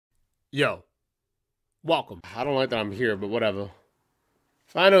Yo, welcome. I don't like that I'm here, but whatever.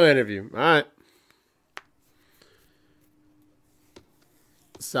 Final interview. All right.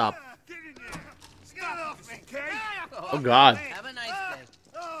 Stop. Oh, God. Have a nice day.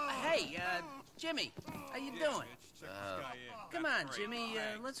 Hey, Jimmy, how you doing? Come on, Jimmy,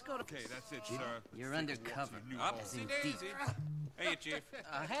 let's go to... Okay, that's it, sir. You're undercover, as in deep. Hey, Chief.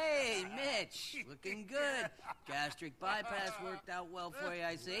 Hey, Mitch, looking good. Gastric bypass worked out well for you,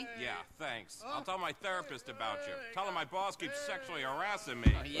 I see. Yeah, thanks. I'll tell my therapist about you. Tell him my boss keeps sexually harassing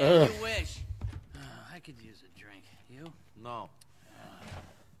me. Oh, yeah, you wish. I could use a drink. You? No.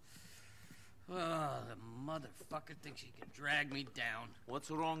 Oh, the motherfucker thinks he can drag me down.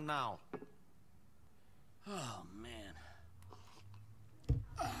 What's wrong now? Oh, man.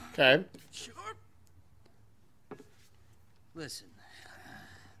 Okay. Sure. Listen,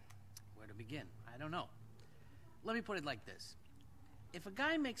 where to begin? I don't know. Let me put it like this. If a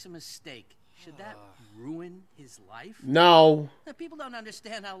guy makes a mistake, should that ruin his life? No. Now, people don't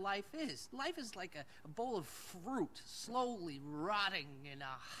understand how life is. Life is like a bowl of fruit slowly rotting in a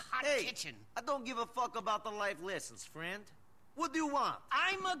hot kitchen. I don't give a fuck about the life lessons, friend. What do you want?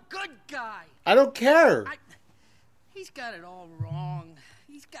 I'm a good guy. I don't care. He's got it all wrong.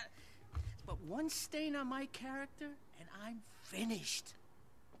 He's got... But one stain on my character, and I'm finished.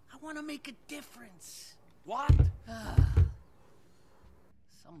 I want to make a difference. What?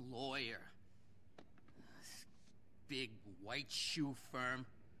 Some lawyer. This big white shoe firm.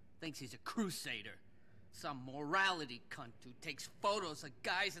 Thinks he's a crusader. Some morality cunt who takes photos of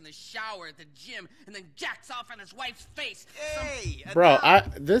guys in the shower at the gym and then jacks off on his wife's face. Hey! Bro,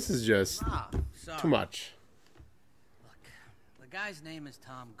 this is just too much. Look, the guy's name is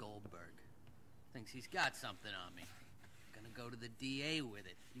Tom Goldberg. Thinks he's got something on me. Gonna go to the DA with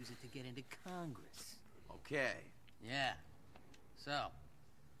it. Use it to get into Congress. Okay. Yeah. So,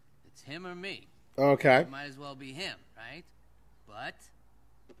 it's him or me. Okay. It might as well be him, right? But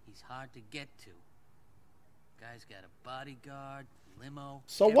he's hard to get to. Guy's got a bodyguard, limo.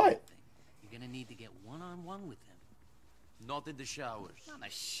 So everything. what? You're gonna need to get one-on-one with him. Not in the showers. Not in the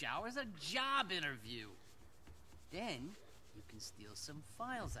showers, a job interview. Then you can steal some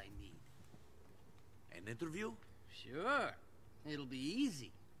files I need. An interview? Sure. It'll be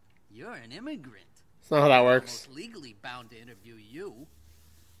easy. You're an immigrant. That's not how that works. Almost legally bound to interview you.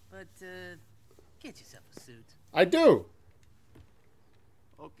 But, get yourself a suit. I do.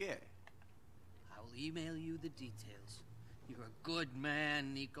 Okay. I'll email you the details. You're a good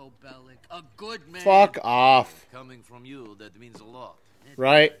man, Nico Bellic. A good man. Fuck off. Coming from you, that means a lot.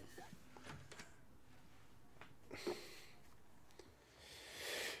 Right?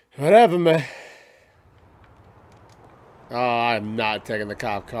 Whatever, man. Oh, I'm not taking the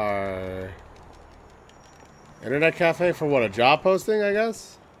cop car. Internet cafe for what? A job posting, I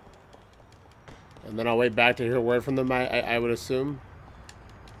guess? And then I'll wait back to hear a word from them, I would assume.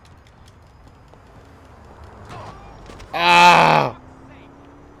 Ah!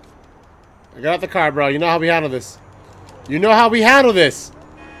 I got out the car, bro. You know how we handle this. You know how we handle this.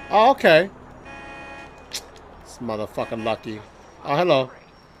 Oh, okay. This motherfucking lucky. Oh, hello.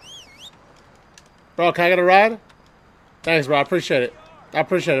 Bro, can I get a ride? Thanks, bro. I appreciate it. I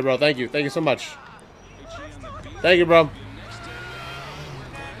appreciate it, bro. Thank you. Thank you so much. Thank you, bro.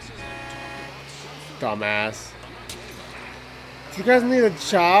 Dumbass. Do you guys need a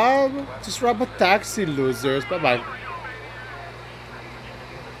job? Just rob a taxi, losers. Bye-bye.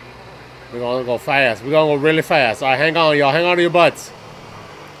 We're gonna go fast. We're gonna go really fast. Alright, hang on, y'all. Hang on to your butts.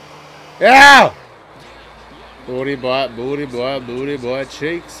 Yeah! Booty butt, booty butt, booty butt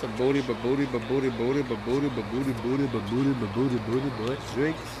cheeks. Booty but booty but booty booty but booty but booty booty but booty but booty booty butt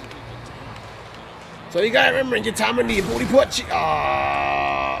cheeks. So you gotta remember your time in the booty butt cheeks.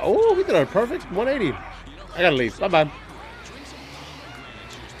 Oh, we did a perfect 180. I gotta leave. Bye bye.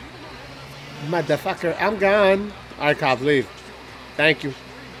 Motherfucker, I'm gone. Alright, cops, leave. Thank you.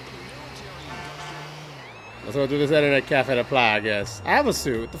 Let's go do this internet cafe to apply, I guess. I have a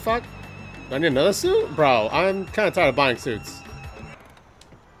suit. What the fuck? Do I need another suit? Bro, I'm kind of tired of buying suits.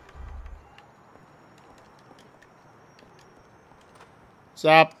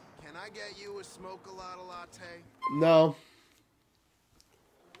 Stop. Can I get you a smoke-a-lotta latte? No.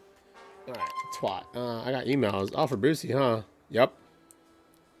 Alright, twat. I got emails. Oh, for Brucey, huh? Yep.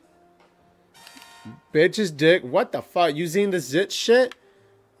 Bitch's dick. What the fuck? You seen this zit shit?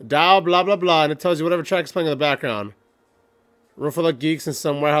 Dial blah blah blah, and it tells you whatever track's playing in the background. Room full of geeks in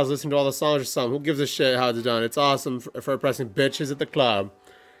some warehouse listening to all the songs or something. Who gives a shit how it's done? It's awesome for pressing bitches at the club.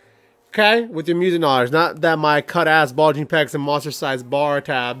 Okay? With your music knowledge. Not that my cut-ass, bulging pecs, and monster-sized bar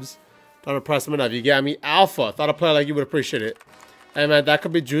tabs don't impress them enough. You get me? Alpha. Thought I'd play like you would appreciate it. Hey man, that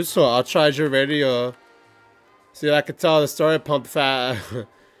could be juiceful. I'll try your radio. See, I could tell the story pump Fantanus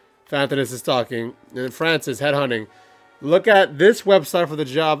is talking. And Francis, headhunting. Look at this website for the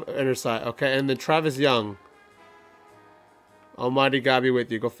job intersite, okay? And then Travis Young. Almighty God be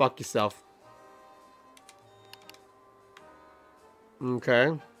with you. Go fuck yourself.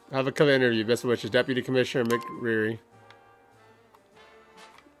 Okay. Have a killer interview. Best wishes. Deputy Commissioner McReary.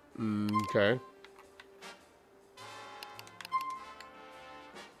 Okay.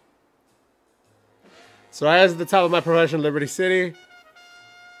 So I was at the top of my profession, Liberty City.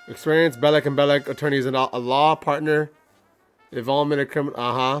 Experience, Bellick and Bellick, attorneys and a law partner. Involvement in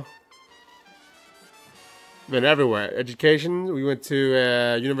criminal, Been everywhere. Education, we went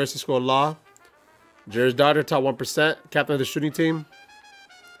to University School of Law. Juris Doctor, top 1%. Captain of the shooting team.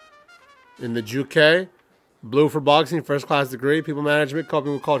 In the UK. Blue for boxing, first class degree. People management,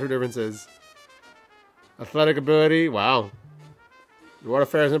 coping with cultural differences. Athletic ability, wow. World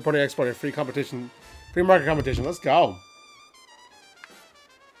affairs, importing, exporting, free competition. Free market competition, let's go.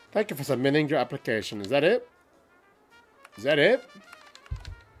 Thank you for submitting your application. Is that it? Is that it?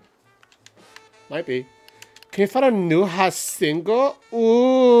 Might be. Can you find a new hot single?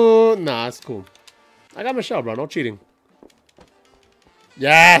 Ooh, nah, it's cool. I got Michelle, bro. No cheating.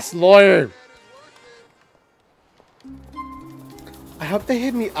 Yes, lawyer. I hope they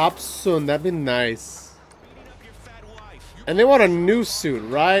hit me up soon. That'd be nice. And they want a new suit,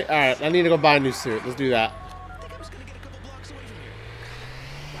 right? All right, I need to go buy a new suit. Let's do that.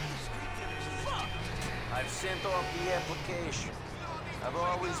 I've sent off the application. I've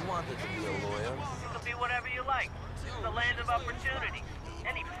always wanted to be a lawyer. You can be whatever you like. It's the land of opportunity.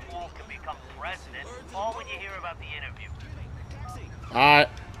 Any fool can become president, all when you hear about the interview. Alright.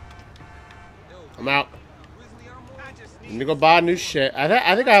 I'm out. Let me go buy new shit.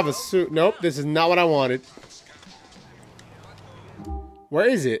 I think I have a suit. Nope, this is not what I wanted. Where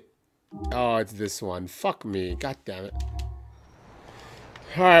is it? Oh, it's this one. Fuck me. God damn it.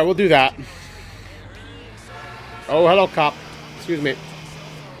 Alright, we'll do that. Oh, hello, cop. Excuse me.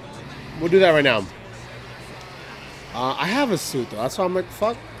 We'll do that right now. I have a suit, though. That's why I'm like,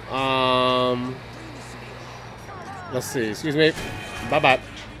 fuck. Let's see. Excuse me. Bye-bye.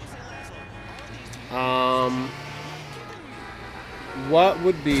 What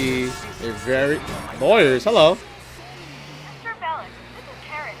would be a very... Lawyers, hello. Mr. Bellick, this is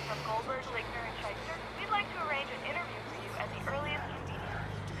Karen from Goldberg, Ligner, and Shyster. We'd like to arrange an interview for you at the earliest convenience.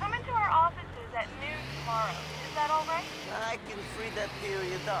 Come into our offices at noon tomorrow. Is that all right? I can free that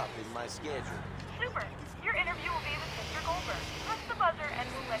period up in my schedule. Super. Your interview will be with Mr. Goldberg. Press the buzzer and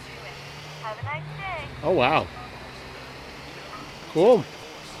we'll let you in. Have a nice day. Oh, wow. Cool.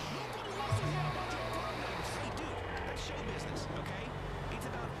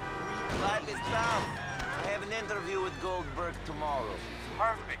 Life is tough. I have an interview with Goldberg tomorrow.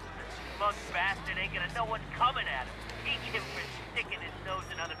 Perfect. This smug bastard ain't gonna know what's coming at him. Teach him for sticking his nose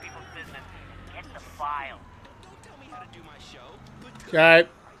in other people's business. Get the file. Don't tell me how to do my show. Okay.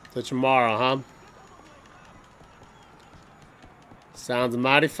 So tomorrow, huh? Sounds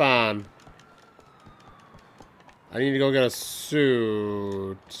mighty fine. I need to go get a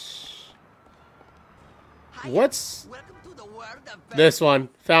suit. What's this one?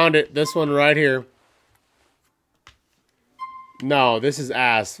 Found it. This one right here. No, this is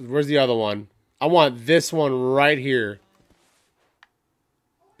ass. Where's the other one? I want this one right here.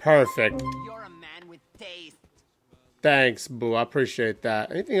 Perfect. You're a man with taste. Thanks, boo. I appreciate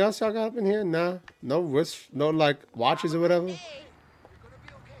that. Anything else y'all got up in here? Nah. No wrist, no like watches or whatever.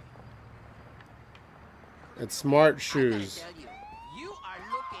 It's smart shoes. You are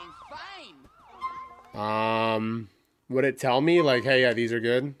looking fine. Would it tell me like, hey, yeah, these are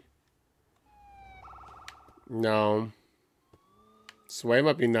good? No. Sway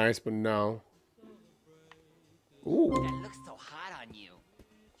might be nice, but no. Ooh. That looks so hot on you.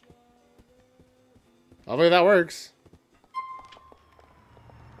 Hopefully that works.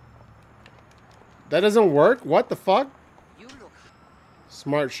 That doesn't work? What the fuck? You look.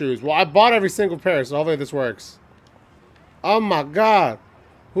 Smart shoes. Well, I bought every single pair, so hopefully this works. Oh my god.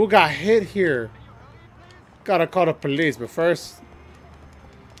 Who got hit here? Gotta call the police, but first,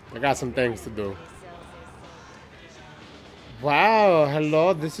 I got some things to do. Wow,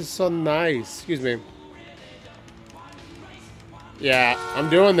 hello. This is so nice. Excuse me. Yeah, I'm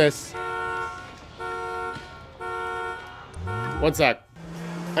doing this. One sec.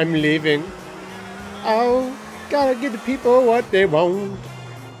 I'm leaving. Oh, gotta give the people what they want.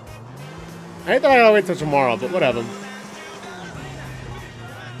 I thought I gotta wait till tomorrow, but whatever.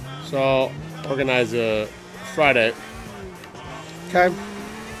 So, organize a Friday. Okay.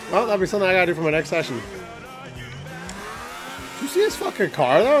 Well, that'll be something I gotta do for my next session. You see this fucking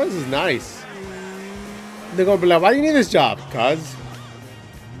car though? This is nice. They're gonna be like, why do you need this job? Cuz.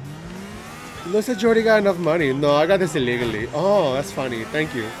 Looks like you already got enough money. No, I got this illegally. Oh, that's funny.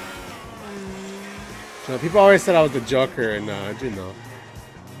 Thank you. So people always said I was the Joker, and I didn't know.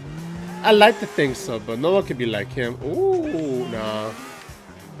 I like to think so, but no one could be like him. Ooh, nah.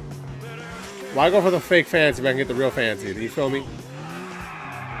 Why go for the fake fancy if I can get the real fancy? Do you feel me?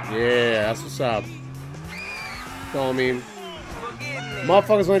 Yeah, that's what's up. Feel me?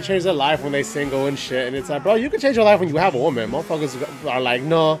 Motherfuckers want to change their life when they single and shit, and it's like, bro, you can change your life when you have a woman. Motherfuckers are like,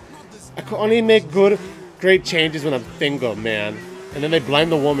 no, I can only make great changes when I'm single, man. And then they blame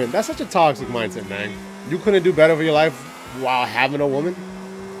the woman. That's such a toxic mindset, man. You couldn't do better for your life while having a woman?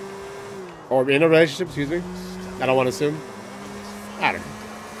 Or in a relationship, excuse me. I don't want to assume. I don't know.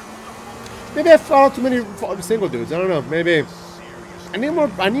 Maybe I follow too many single dudes. I don't know. Maybe. I need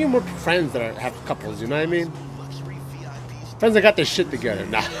more friends that have couples, you know what I mean? Friends that got their shit together.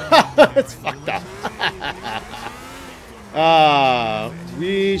 Nah. It's fucked up.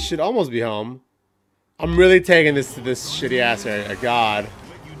 We should almost be home. I'm really taking this to this shitty ass area. God.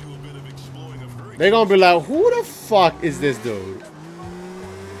 They're gonna be like, who the fuck is this dude?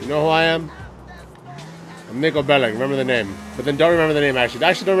 You know who I am? I'm Nico Bellic. Remember the name. But then don't remember the name, actually.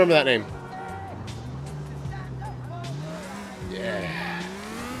 I actually don't remember that name. Yeah.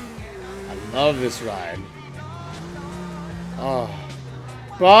 I love this ride. Oh.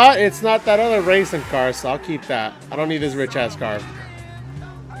 But it's not that other racing car, so I'll keep that. I don't need this rich ass car.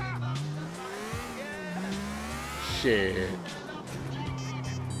 Shit.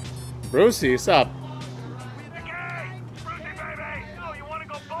 Brucey, what's up?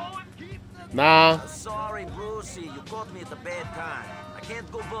 Nah. Sorry, Brucey. You caught me at a bad time. I can't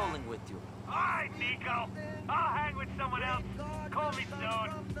go bowling with you. Alright, Nico. I'll hang with someone else. Call me soon.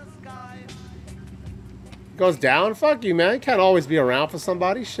 Goes down? Fuck you, man. You can't always be around for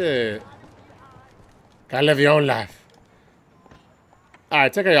somebody. Shit. Gotta live your own life.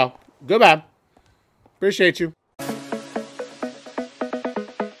 Alright, take care, y'all. Goodbye. Appreciate you.